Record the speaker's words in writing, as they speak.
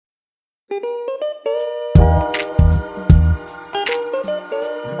Welcome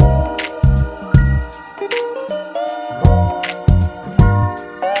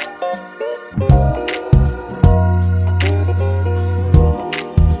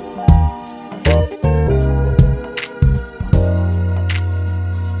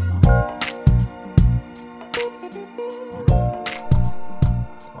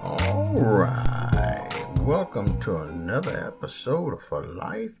to another episode of For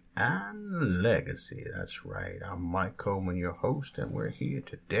Life and Legacy. That's right. I'm Mike Coleman, your host, and we're here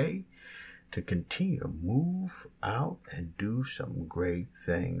today to continue to move out and do some great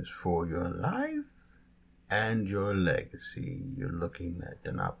things for your life and your legacy. You're looking at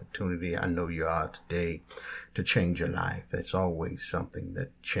an opportunity, I know you are today, to change your life. It's always something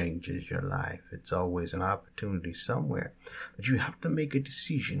that changes your life. It's always an opportunity somewhere that you have to make a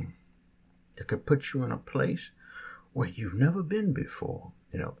decision that could put you in a place where you've never been before.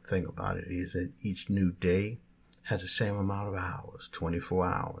 You know, the thing about it is that each new day has the same amount of hours, 24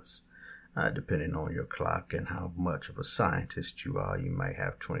 hours. Depending on your clock and how much of a scientist you are, you might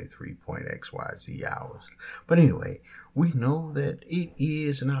have 23.xyz hours. But anyway, we know that it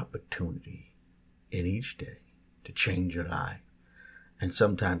is an opportunity in each day to change your life. And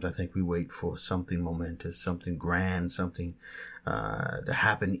sometimes I think we wait for something momentous, something grand, something to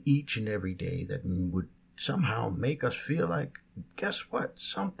happen each and every day that would somehow make us feel like, guess what?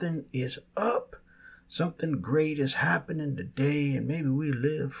 Something is up. Something great is happening today, and maybe we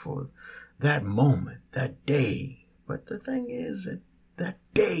live for that moment, that day. But the thing is that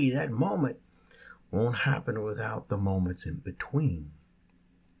day, that moment, won't happen without the moments in between.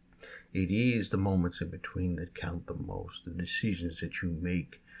 It is the moments in between that count the most, the decisions that you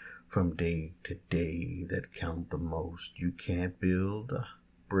make from day to day that count the most. You can't build a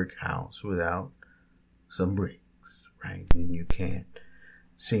brick house without some bricks, right? And you can't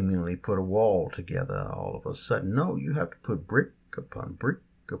seemingly put a wall together all of a sudden. No, you have to put brick upon brick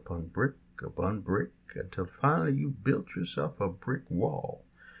upon brick upon brick until finally you built yourself a brick wall.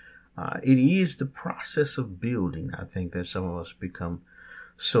 It is the process of building, I think, that some of us become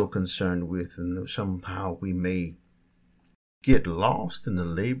so concerned with, and somehow we may get lost in the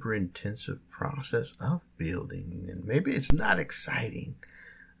labor-intensive process of building, and maybe it's not exciting.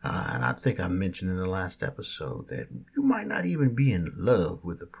 And I think I mentioned in the last episode that you might not even be in love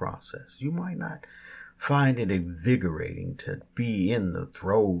with the process. You might not find it invigorating to be in the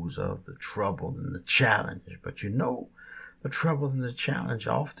throes of the trouble and the challenge, but you know, the trouble and the challenge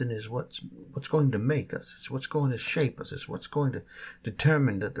often is what's going to make us. It's what's going to shape us. It's what's going to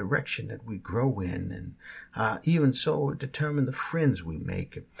determine the direction that we grow in. And even so, determine the friends we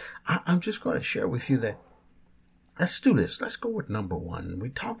make. I'm just going to share with you that, let's do this. Let's go with number one. We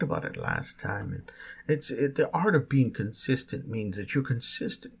talked about it last time. And the art of being consistent means that you're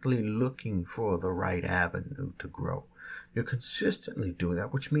consistently looking for the right avenue to grow. You're consistently doing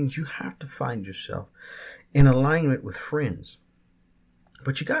that, which means you have to find yourself in alignment with friends.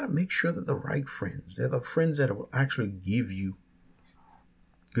 But you got to make sure that the right friends, they're the friends that will actually give you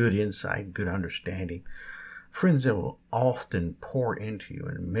good insight, good understanding, friends that will often pour into you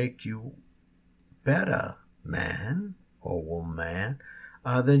and make you better man or woman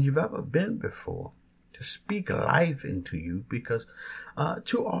than you've ever been before. To speak life into you, because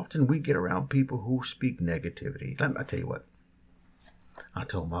too often we get around people who speak negativity. Let me tell you what. I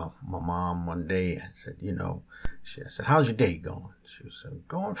told my mom one day, I said, I said, how's your day going? She said,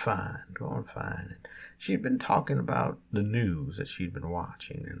 going fine. And she'd been talking about the news that she'd been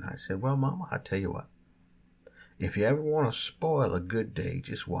watching. And I said, well, Mama, I tell you what, if you ever want to spoil a good day,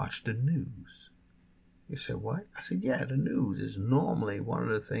 just watch the news. You said, what? I said, yeah, the news is normally one of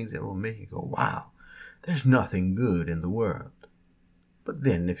the things that will make you go, wow, there's nothing good in the world. But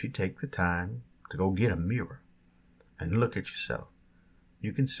then if you take the time to go get a mirror and look at yourself,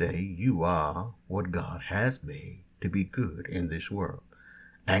 you can say you are what God has made to be good in this world.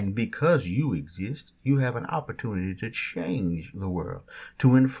 And because you exist, you have an opportunity to change the world,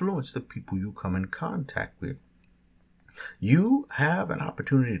 to influence the people you come in contact with. You have an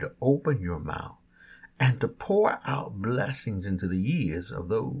opportunity to open your mouth and to pour out blessings into the ears of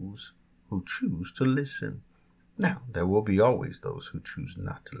those who choose to listen. Now, there will be always those who choose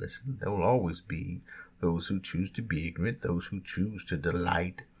not to listen. There will always be those who choose to be ignorant, those who choose to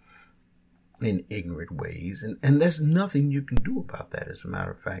delight in ignorant ways. And there's nothing you can do about that, as a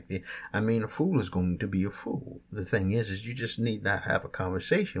matter of fact. I mean, a fool is going to be a fool. The thing is you just need not have a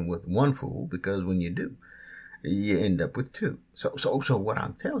conversation with one fool, because when you do, you end up with two. So what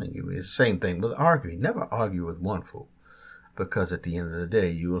I'm telling you is the same thing with arguing. Never argue with one fool, because at the end of the day,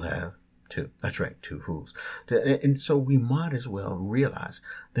 you'll have Two. That's right. Two fools. And so we might as well realize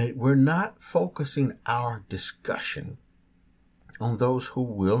that we're not focusing our discussion on those who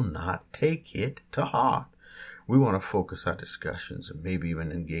will not take it to heart. We want to focus our discussions and maybe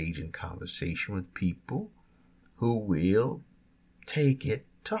even engage in conversation with people who will take it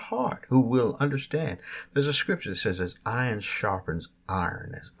to heart, who will understand. There's a scripture that says, as iron sharpens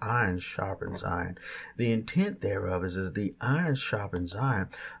iron, as iron sharpens iron. The intent thereof is as the iron sharpens iron,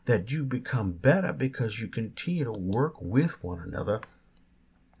 that you become better because you continue to work with one another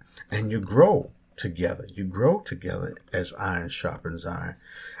and you grow together. You grow together as iron sharpens iron.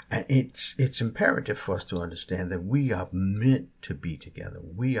 And it's imperative for us to understand that we are meant to be together.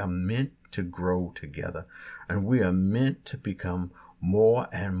 We are meant to grow together, and we are meant to become more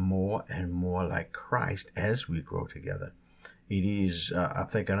and more and more like Christ as we grow together. It is, I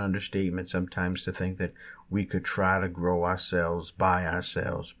think, an understatement sometimes to think that we could try to grow ourselves by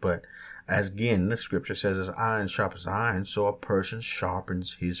ourselves. But as again, the scripture says, as iron sharpens iron, so a person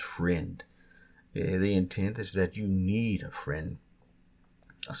sharpens his friend. The intent is that you need a friend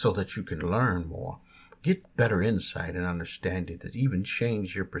so that you can learn more, get better insight and understanding, that even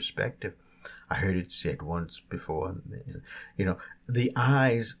change your perspective. I heard it said once before, the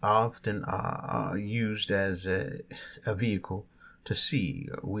eyes often are used as a vehicle to see.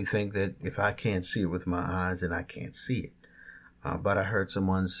 We think that if I can't see it with my eyes, then I can't see it. But I heard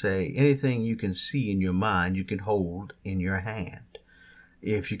someone say, anything you can see in your mind, you can hold in your hand.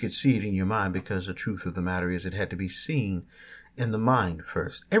 If you could see it in your mind, because the truth of the matter is it had to be seen in the mind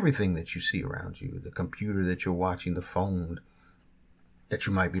first. Everything that you see around you, the computer that you're watching, the phone that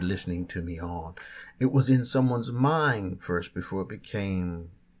you might be listening to me on, it was in someone's mind first before it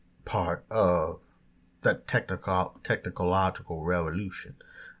became part of the technological revolution.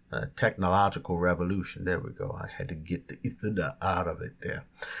 Technological revolution. There we go. I had to get the out of it there.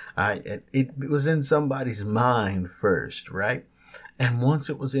 It was in somebody's mind first, right? And once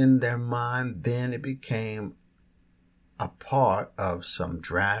it was in their mind, then it became a part of some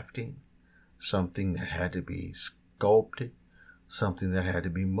drafting, something that had to be sculpted, something that had to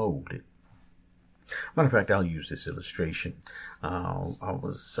be molded. Matter of fact, I'll use this illustration. I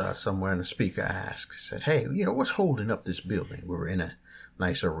was somewhere and the speaker said, hey, what's holding up this building? We were in a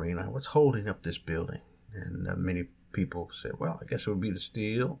nice arena. What's holding up this building? And many people said, well, I guess it would be the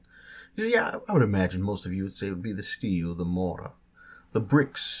steel. He said, yeah, I would imagine most of you would say it would be the steel, the mortar, the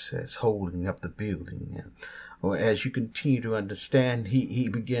bricks that's holding up the building. And as you continue to understand, he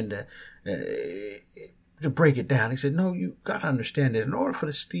began to break it down. He said, no, you got to understand that in order for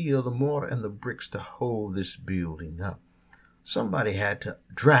the steel, the mortar, and the bricks to hold this building up, somebody had to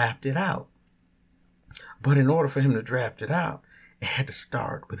draft it out. But in order for him to draft it out, it had to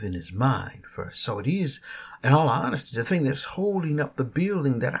start within his mind first. So it is, in all honesty, the thing that's holding up the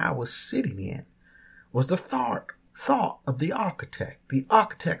building that I was sitting in was the thought of the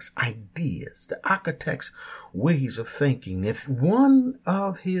architect's ideas, the architect's ways of thinking. If one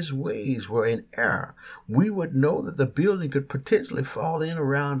of his ways were in error, we would know that the building could potentially fall in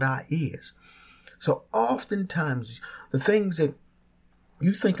around our ears. So oftentimes, the things that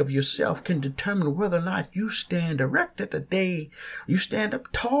you think of yourself can determine whether or not you stand erect at the day, you stand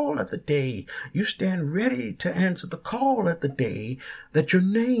up tall at the day, you stand ready to answer the call at the day that your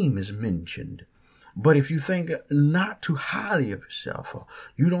name is mentioned. But if you think not too highly of yourself, or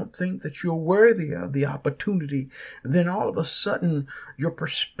you don't think that you're worthy of the opportunity, then all of a sudden your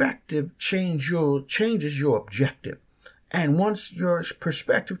perspective changes your objective. And once your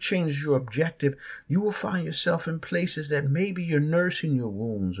perspective changes your objective, you will find yourself in places that maybe you're nursing your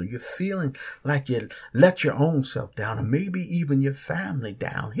wounds, or you're feeling like you let your own self down, or maybe even your family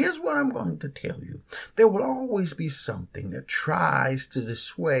down. Here's what I'm going to tell you. There will always be something that tries to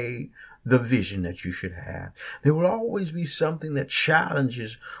dissuade the vision that you should have. There will always be something that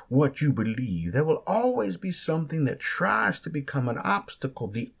challenges what you believe. There will always be something that tries to become an obstacle.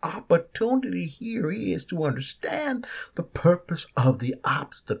 The opportunity here is to understand the purpose of the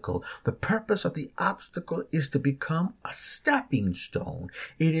obstacle. The purpose of the obstacle is to become a stepping stone.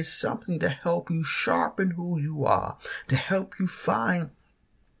 It is something to help you sharpen who you are, to help you find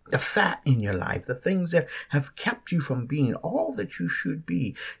the fat in your life, the things that have kept you from being all that you should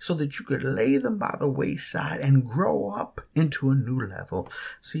be, so that you could lay them by the wayside and grow up into a new level.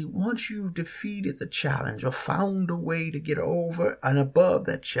 See, once you've defeated the challenge or found a way to get over and above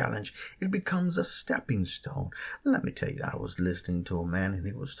that challenge, it becomes a stepping stone. Let me tell you, I was listening to a man and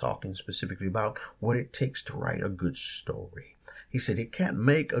he was talking specifically about what it takes to write a good story. He said you can't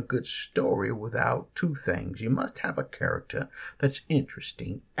make a good story without two things. You must have a character that's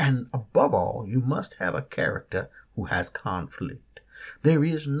interesting, and above all, you must have a character who has conflict. There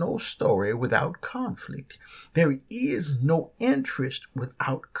is no story without conflict. There is no interest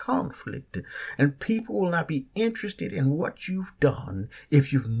without conflict. And people will not be interested in what you've done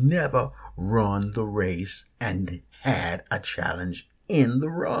if you've never run the race and had a challenge in the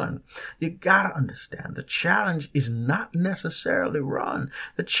run. You gotta understand, the challenge is not necessarily run.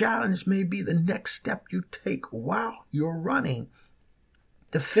 The challenge may be the next step you take while you're running.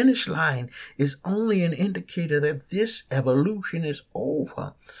 The finish line is only an indicator that this evolution is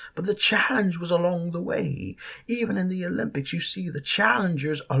over. But the challenge was along the way. Even in the Olympics, you see the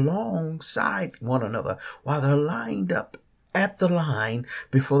challengers alongside one another while they're lined up at the line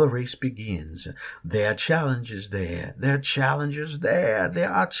before the race begins. There are challenges there. There are challengers there. There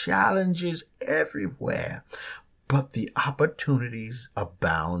are challenges everywhere. But the opportunities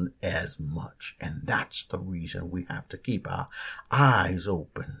abound as much. And that's the reason we have to keep our eyes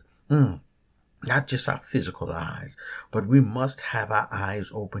open. Not just our physical eyes, but we must have our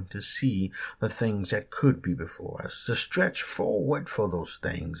eyes open to see the things that could be before us, to stretch forward for those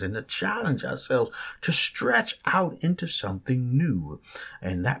things and to challenge ourselves to stretch out into something new.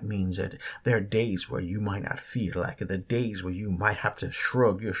 And that means that there are days where you might not feel like it. There are days where you might have to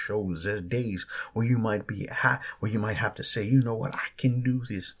shrug your shoulders. There's days where you might have to say, you know what, I can do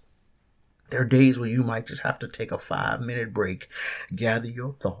this. There are days where you might just have to take a 5-minute break, gather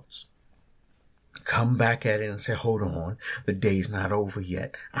your thoughts, come back at it and say, hold on, the day's not over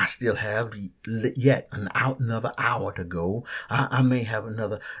yet. I still have yet another hour to go. I may have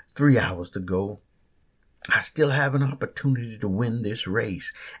another 3 hours to go. I still have an opportunity to win this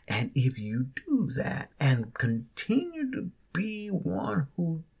race. And if you do that and continue to be one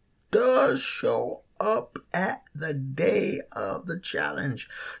who does show up at the day of the challenge,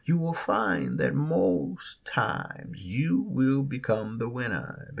 you will find that most times you will become the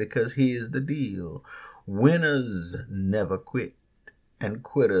winner, because here's the deal. Winners never quit and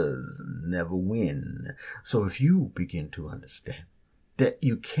quitters never win. So if you begin to understand that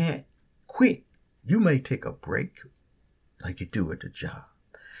you can't quit, you may take a break like you do at the job.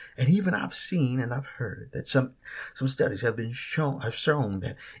 And even I've seen and I've heard that some studies have shown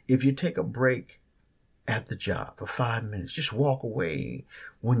that if you take a break at the job for 5 minutes, just walk away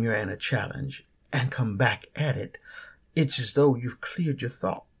when you're in a challenge and come back at it, it's as though you've cleared your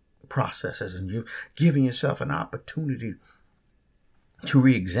thought processes and you've given yourself an opportunity to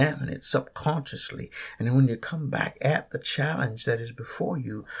re-examine it subconsciously. And then when you come back at the challenge that is before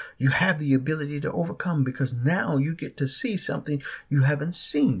you, you have the ability to overcome, because now you get to see something you haven't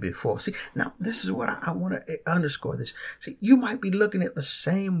seen before. See, now this is what I want to underscore this. See, you might be looking at the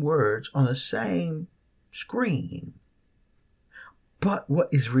same words on the same screen, but what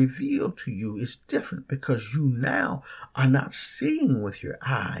is revealed to you is different, because you now are not seeing with your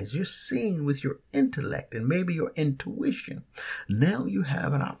eyes. You're seeing with your intellect and maybe your intuition. Now you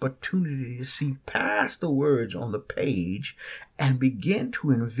have an opportunity to see past the words on the page and begin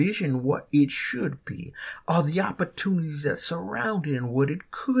to envision what it should be, or the opportunities that surround it and what it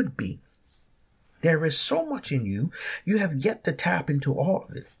could be. There is so much in you. You have yet to tap into all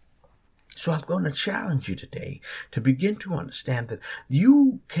of it. So I'm going to challenge you today to begin to understand that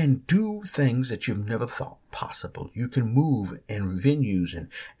you can do things that you've never thought possible. You can move in venues and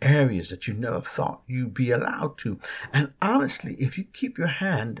areas that you never thought you'd be allowed to. And honestly, if you keep your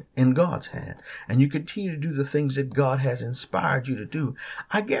hand in God's hand and you continue to do the things that God has inspired you to do,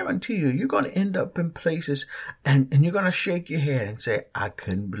 I guarantee you, you're going to end up in places and you're going to shake your head and say, I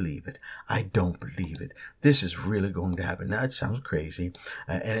couldn't believe it. I don't believe it. This is really going to happen. Now, it sounds crazy,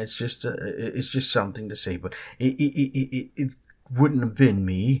 and it's just something to say, but it wouldn't have been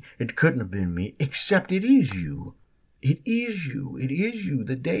me. It couldn't have been me, except it is you. It is you. It is you.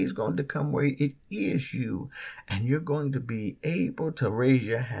 The day is going to come where it is you, and you're going to be able to raise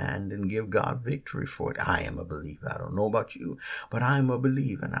your hand and give God victory for it. I am a believer. I don't know about you, but I'm a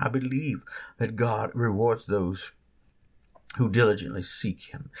believer, and I believe that God rewards those who diligently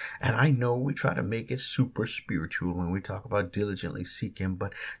seek him. And I know we try to make it super spiritual when we talk about diligently seek him,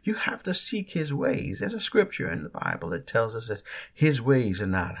 but you have to seek his ways. There's a scripture in the Bible that tells us that his ways are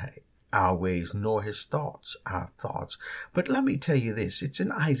not our ways, nor his thoughts our thoughts. But let me tell you this, it's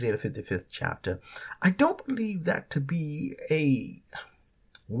in Isaiah 55th chapter. I don't believe that to be a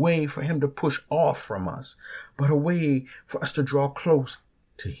way for him to push off from us, but a way for us to draw close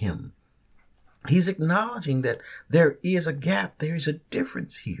to him. He's acknowledging that there is a gap, there is a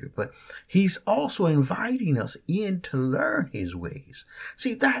difference here, but he's also inviting us in to learn his ways.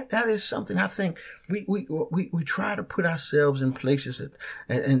 See, that is something I think we try to put ourselves in places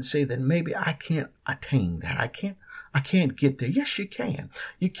and say that maybe I can't attain that. I can't I can't get there. Yes, you can.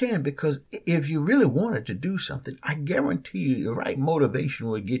 You can, because if you really wanted to do something, I guarantee you the right motivation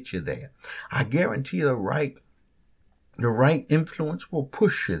will get you there. I guarantee you the right influence will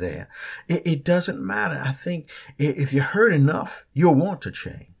push you there. It doesn't matter. I think if you hurt enough, you'll want to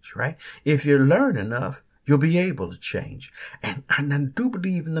change, right? If you learn enough, you'll be able to change. And I do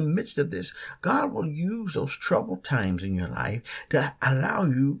believe in the midst of this, God will use those troubled times in your life to allow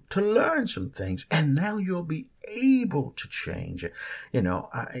you to learn some things. And now you'll be able to change.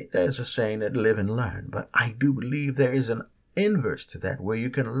 There's a saying that live and learn, but I do believe there is an inverse to that, where you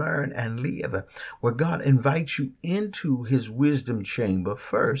can learn and live, where God invites you into his wisdom chamber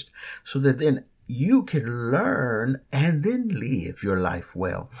first, so that then you can learn and then live your life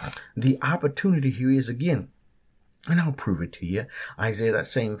well. The opportunity here is, again, and I'll prove it to you. Isaiah, that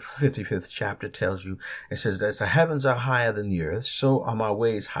same 55th chapter, tells you, it says that the heavens are higher than the earth, so are my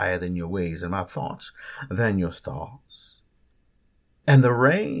ways higher than your ways, and my thoughts than your thoughts. And the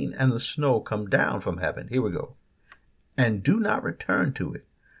rain and the snow come down from heaven. Here we go. And do not return to it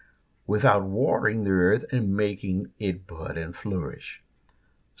without watering the earth and making it bud and flourish,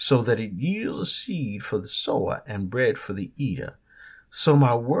 so that it yields a seed for the sower and bread for the eater. So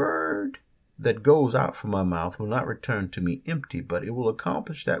my word that goes out from my mouth will not return to me empty, but it will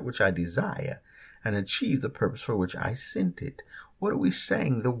accomplish that which I desire and achieve the purpose for which I sent it. What are we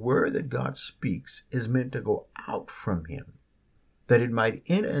saying? The word that God speaks is meant to go out from him, that it might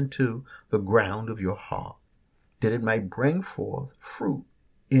enter into the ground of your heart, that it might bring forth fruit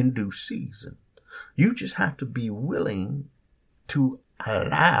in due season. You just have to be willing to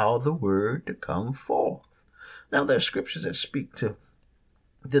allow the word to come forth. Now, there are scriptures that speak to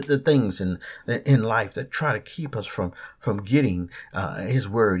the things in life that try to keep us from getting his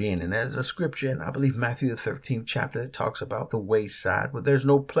word in. And there's a scripture in, I believe, Matthew the 13th chapter that talks about the wayside, where there's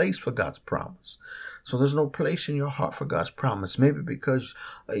no place for God's promise. So there's no place in your heart for God's promise. Maybe because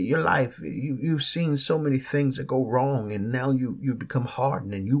your life, you've seen so many things that go wrong, and now you become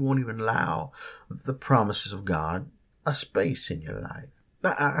hardened and you won't even allow the promises of God a space in your life.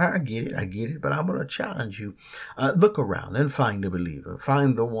 I get it, but I'm going to challenge you. Look around and find a believer.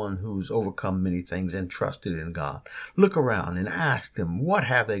 Find the one who's overcome many things and trusted in God. Look around and ask them, what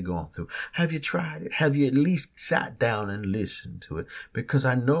have they gone through? Have you tried it? Have you at least sat down and listened to it? Because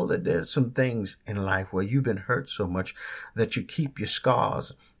I know that there's some things in life where you've been hurt so much that you keep your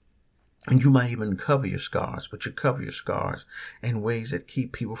scars. And you might even cover your scars, but you cover your scars in ways that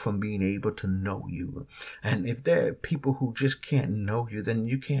keep people from being able to know you. And if there are people who just can't know you, then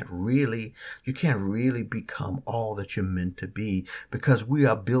you can't really become all that you're meant to be, because we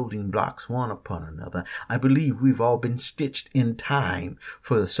are building blocks one upon another. I believe we've all been stitched in time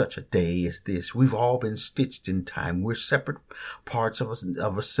for such a day as this. We've all been stitched in time. We're separate parts of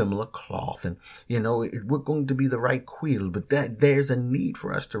a similar cloth. And, we're going to be the right quill, but there's a need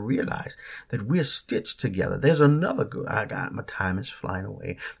for us to realize that we're stitched together. There's another my time is flying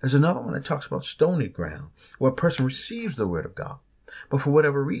away. There's another one that talks about stony ground, where a person receives the word of God, but for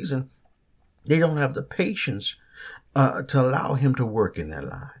whatever reason, they don't have the patience to allow him to work in their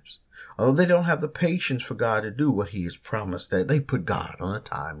lives. Although they don't have the patience for God to do what he has promised, that they put God on a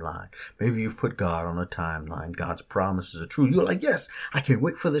timeline. Maybe you've put God on a timeline. God's promises are true. You're like, yes, I can't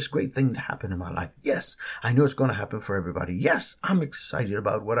wait for this great thing to happen in my life. Yes, I know it's going to happen for everybody. Yes, I'm excited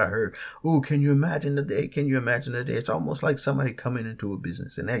about what I heard. Oh, can you imagine the day? Can you imagine the day? It's almost like somebody coming into a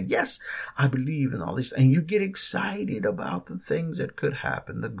business and yes, I believe in all this. And you get excited about the things that could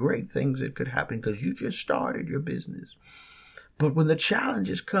happen, the great things that could happen, because you just started your business. But when the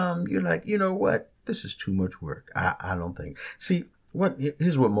challenges come, you're like, you know what? This is too much work. I don't think. See,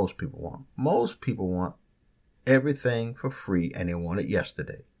 here's what most people want. Most people want everything for free, and they want it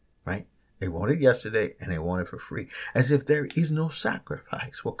yesterday, right? They want it yesterday, and they want it for free, as if there is no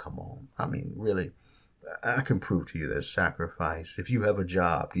sacrifice. Well, come on. I mean, really, I can prove to you there's sacrifice. If you have a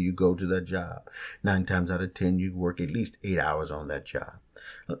job, do you go to that job? 9 times out of 10, you work at least 8 hours on that job.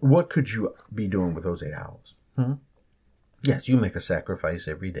 What could you be doing with those 8 hours? Yes, you make a sacrifice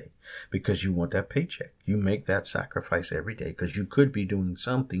every day because you want that paycheck. You make that sacrifice every day because you could be doing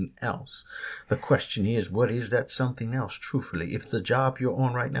something else. The question is, what is that something else, truthfully? If the job you're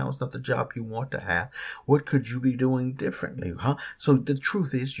on right now is not the job you want to have, what could you be doing differently, So the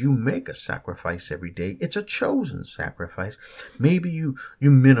truth is, you make a sacrifice every day. It's a chosen sacrifice. Maybe you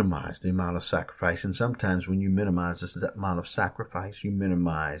minimize the amount of sacrifice, and sometimes when you minimize this amount of sacrifice, you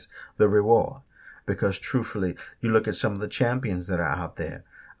minimize the reward. Because truthfully, you look at some of the champions that are out there,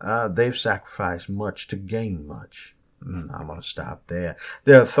 they've sacrificed much to gain much. I'm going to stop there.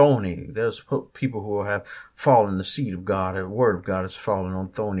 They're thorny. There's people who have fallen the seed of God. The word of God has fallen on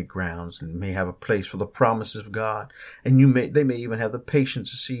thorny grounds and may have a place for the promises of God. And they may even have the patience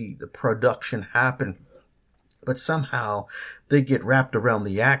to see the production happen. But somehow they get wrapped around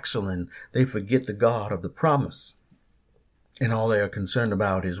the axle and they forget the God of the promise. And all they are concerned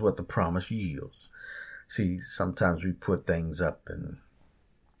about is what the promise yields. See, sometimes we put things up and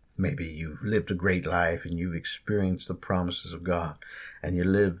maybe you've lived a great life and you've experienced the promises of God and you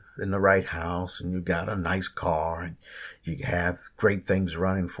live in the right house and you got a nice car and you have great things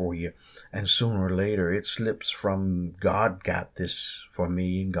running for you. And sooner or later it slips from God got this for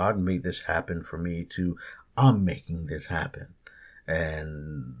me and God made this happen for me to I'm making this happen.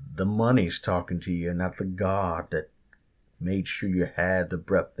 And the money's talking to you, not the God that made sure you had the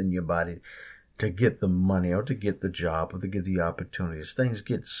breath in your body to get the money or to get the job or to get the opportunities. Things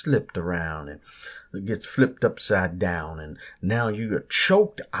get slipped around and it gets flipped upside down. And now you are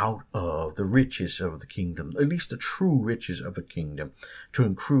choked out of the riches of the kingdom, at least the true riches of the kingdom, to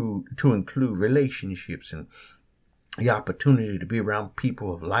include relationships and the opportunity to be around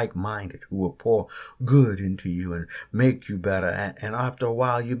people of like-minded who will pour good into you and make you better. And after a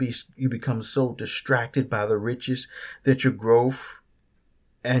while, you become so distracted by the riches that your growth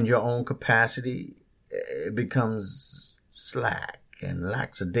and your own capacity becomes slack and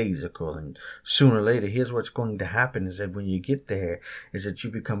lackadaisical. And sooner or later, here's what's going to happen is that when you get there, is that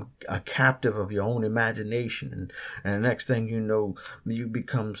you become a captive of your own imagination. And the next thing you know, you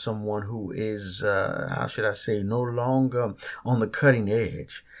become someone who is, no longer on the cutting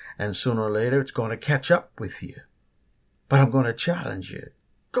edge. And sooner or later, it's going to catch up with you. But I'm going to challenge you.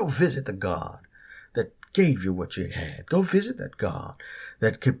 Go visit the God that gave you what you had. Go visit that God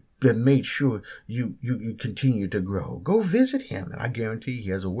that made sure you continue to grow. Go visit him, and I guarantee he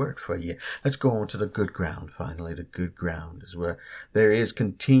has a word for you. Let's go on to the good ground. Finally, the good ground is where there is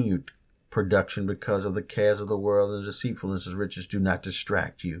continued production because of the cares of the world and the deceitfulness of riches do not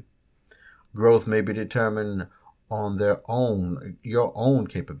distract you. Growth may be determined on your own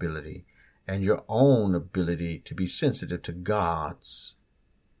capability and your own ability to be sensitive to God's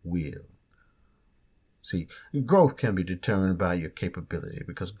will. See, growth can be determined by your capability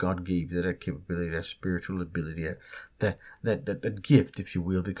because God gave you that capability, that spiritual ability, that gift, if you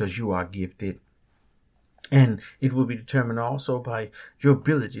will, because you are gifted. And it will be determined also by your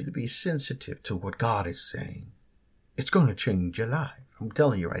ability to be sensitive to what God is saying. It's going to change your life. I'm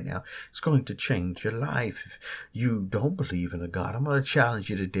telling you right now, it's going to change your life. If you don't believe in a God, I'm going to challenge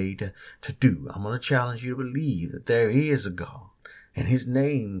you today to do. I'm going to challenge you to believe that there is a God. And his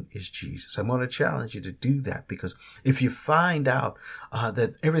name is Jesus. I'm going to challenge you to do that because if you find out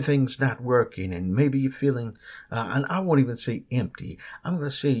that everything's not working and maybe you're feeling, and I won't even say empty, I'm going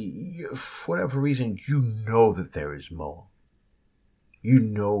to say for whatever reason, you know that there is more. You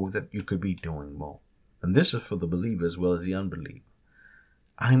know that you could be doing more. And this is for the believer as well as the unbeliever.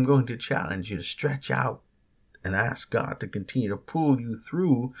 I'm going to challenge you to stretch out and ask God to continue to pull you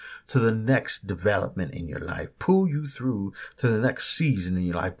through to the next development in your life, pull you through to the next season in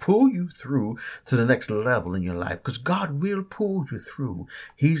your life, pull you through to the next level in your life, because God will pull you through.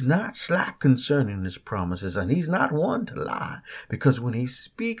 He's not slack concerning his promises, and he's not one to lie, because when he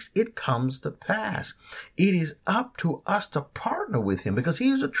speaks, it comes to pass. It is up to us to partner with him, because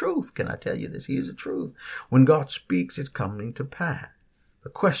he is the truth. Can I tell you this? He is the truth. When God speaks, it's coming to pass. The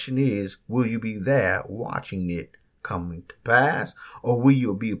question is, will you be there watching it coming to pass, or will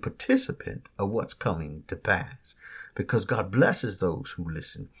you be a participant of what's coming to pass? Because God blesses those who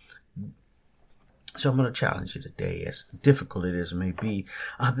listen. So I'm going to challenge you today, as difficult it as it may be,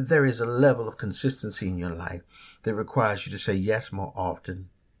 that there is a level of consistency in your life that requires you to say yes more often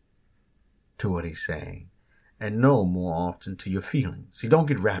to what he's saying. And no more often to your feelings. See, don't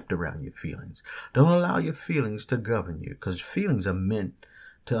get wrapped around your feelings. Don't allow your feelings to govern you, because feelings are meant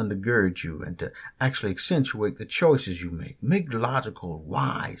to undergird you and to actually accentuate the choices you make. Make logical,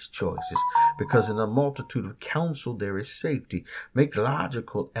 wise choices, because in a multitude of counsel there is safety. Make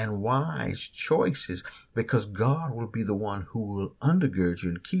logical and wise choices, because God will be the one who will undergird you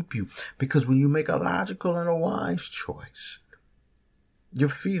and keep you. Because when you make a logical and a wise choice, your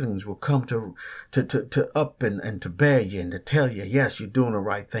feelings will come to up and to bear you and to tell you, yes, you're doing the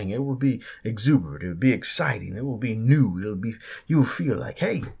right thing. It will be exuberant. It will be exciting. It will be new. You'll feel like,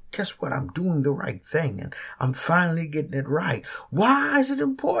 hey, guess what? I'm doing the right thing and I'm finally getting it right. Why is it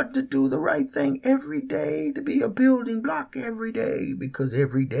important to do the right thing every day, to be a building block every day? Because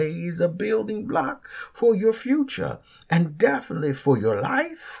every day is a building block for your future and definitely for your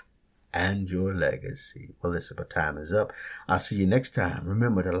life and your legacy. Well, listen, my time is up. I'll see you next time.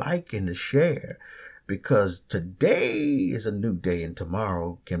 Remember to like and to share. because today is a new day and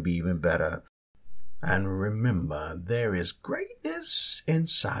tomorrow can be even better. And remember, there is greatness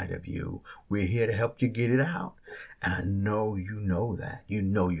inside of you. We're here to help you get it out. And I know you know that. You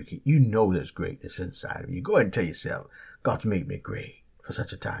know there's greatness inside of you. Go ahead and tell yourself, God's made me great for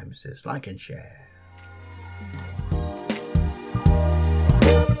such a time as this. Like and share.